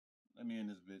Let me in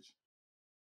this bitch.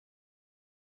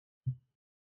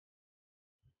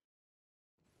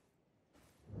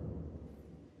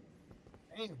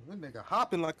 Damn, this nigga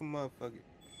hopping like a motherfucker.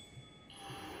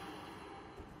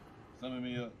 Summon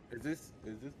me up. Is this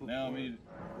before? Now I'm in.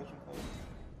 Whatchamacallit?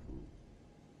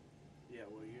 Yeah,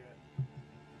 where you at?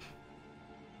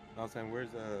 I was saying, where's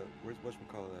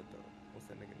whatchamacallit at though? What's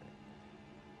that nigga name?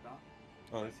 Doc?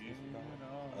 Oh, it's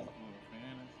Oh.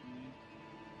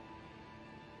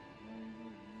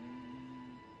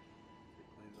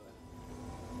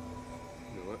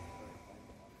 What?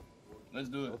 Let's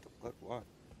do it. What the fuck? Why?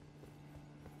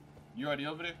 You already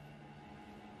over there?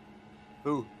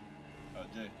 Who? Oh,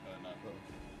 Jay. No.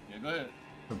 Yeah, go ahead.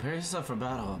 Prepare yourself for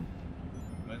battle.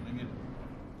 Let me get it.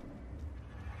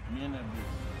 Me and that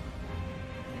bitch.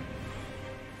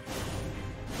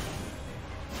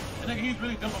 I think he's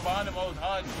really jumping behind him. I was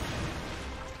hiding.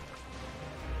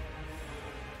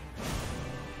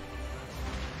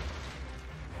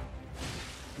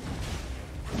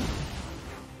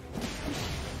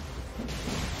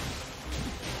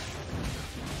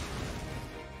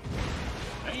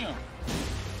 Damn.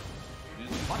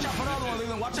 Watch out for the other one,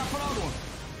 Leland. Watch out for the other one.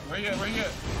 Where you at?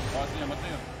 Oh, I see him.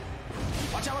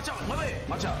 Watch out. Wait.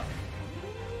 Watch out.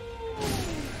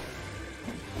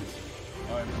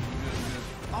 Alright, good.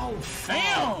 Oh, fuck.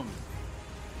 Damn!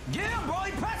 Get him, bro.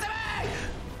 He pressing me.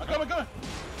 I'm coming.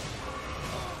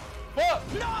 Fuck!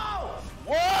 No!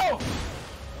 Whoa!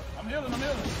 I'm healing.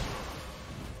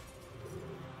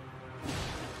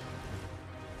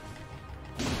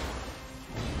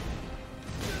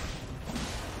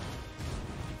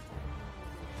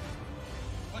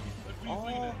 What you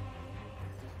swinging at?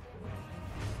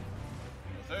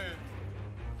 Yes, sir.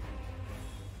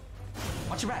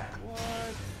 Watch your back.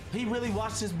 What? He really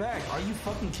watched his back. Are you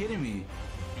fucking kidding me?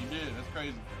 He did. That's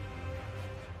crazy.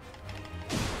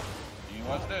 You ain't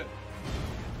watch that?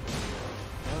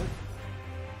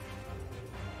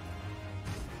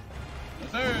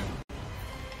 Yes, sir.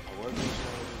 I wasn't.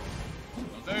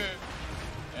 Yes, sir.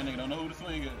 That nigga don't know who to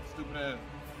swing at. Stupid ass.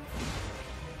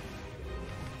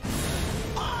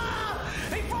 Ah!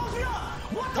 He froze me up!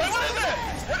 What the Wait, fuck what is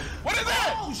that? What is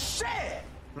that? Oh, shit!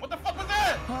 What the fuck was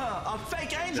that? A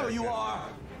fake angel you are!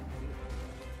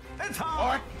 It's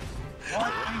hard!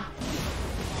 Mark.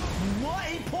 What?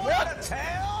 He pulled What? out a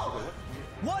tail?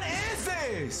 What is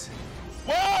this?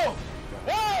 Whoa!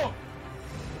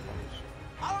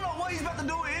 I don't know what he's about to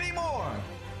do anymore.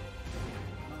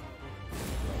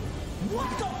 What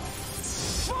the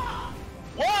fuck?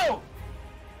 Whoa!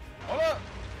 Hold up.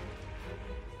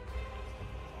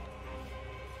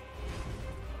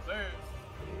 Sir.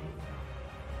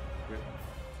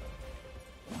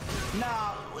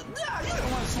 Nah, you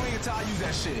didn't want to swing until I use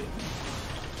that shit.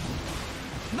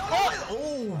 No,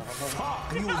 oh,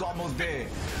 fuck, he was almost dead.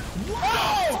 What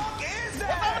the fuck is that?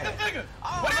 What's up with this nigga?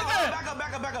 What is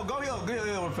that? Back up. Go heal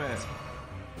real fast.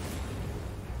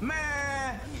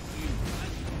 Man.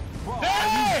 Bro,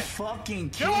 are you fucking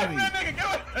Get kidding away me? from that nigga! Get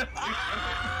away!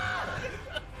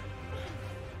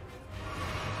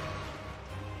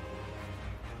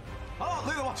 Oh,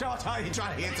 look at watch out, he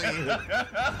trying to hit you.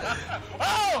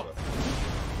 Oh!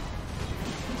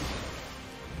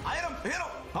 I hit him.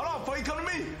 Hold on, before you come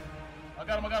to me. I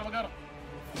got him.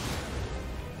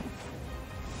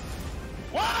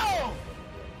 Whoa!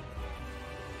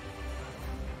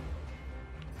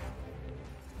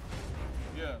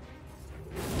 Yeah.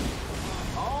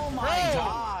 Oh my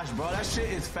gosh, bro, that shit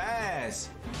is fast.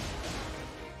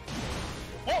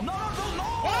 Whoa! No!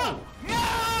 Whoa!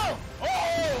 No!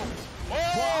 Oh! Boy,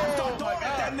 I'm start throwing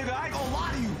at that nigga. I ain't gonna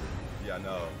lie to you. Yeah, I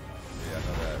know. Yeah, I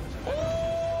know that.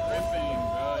 Tripping,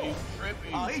 bro. He's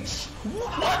tripping. Oh,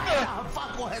 what the?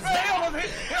 fuck was He that? almost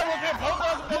hit both of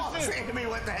us with that shit. Say to me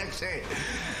with that shit.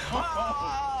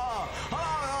 Ah!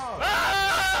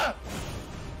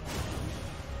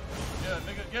 Yeah,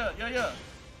 nigga. Yeah.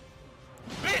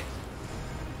 Bitch!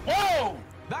 Whoa!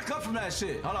 Back up from that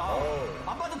shit. Hold on.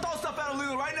 I'm about to throw stuff at him,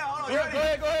 Leland, right now. Hold on. Go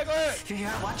ahead.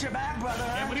 Yeah, watch your back, brother.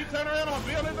 And when he turn around, I'm gonna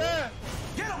be on his ass.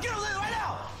 Get him, Leland, right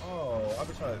now. Oh, I've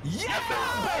been trying to. Yeah,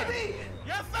 baby.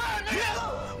 Yes, sir, nigga.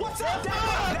 Yeah, what's up,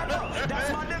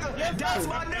 that's my nigga. That's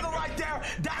my nigga right there.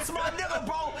 That's my nigga,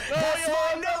 bro. That's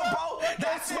my nigga, bro.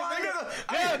 That's my nigga.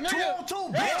 Yeah, Hey, 2 on 2,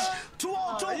 bitch. 2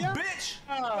 on 2, bitch.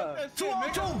 2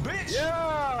 on 2, bitch.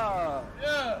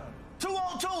 Yeah. 2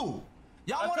 on 2.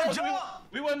 Y'all I wanna told you jump?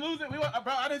 We wasn't losing. Bro,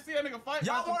 I didn't see that nigga fight.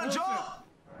 Y'all That's some wanna bullshit. jump?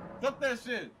 Fuck that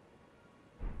shit.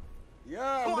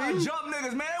 Yeah, They wanna Lee. jump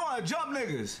niggas, man. They wanna jump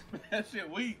niggas. That shit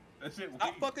weak.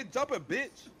 I'm fucking jumping,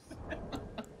 bitch.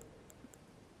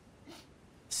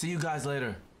 See you guys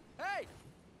later. Hey.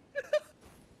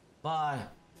 Bye.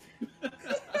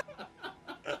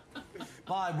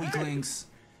 Bye, weaklings.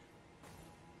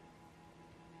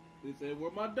 They said,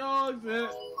 where my dogs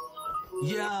at?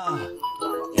 Yeah.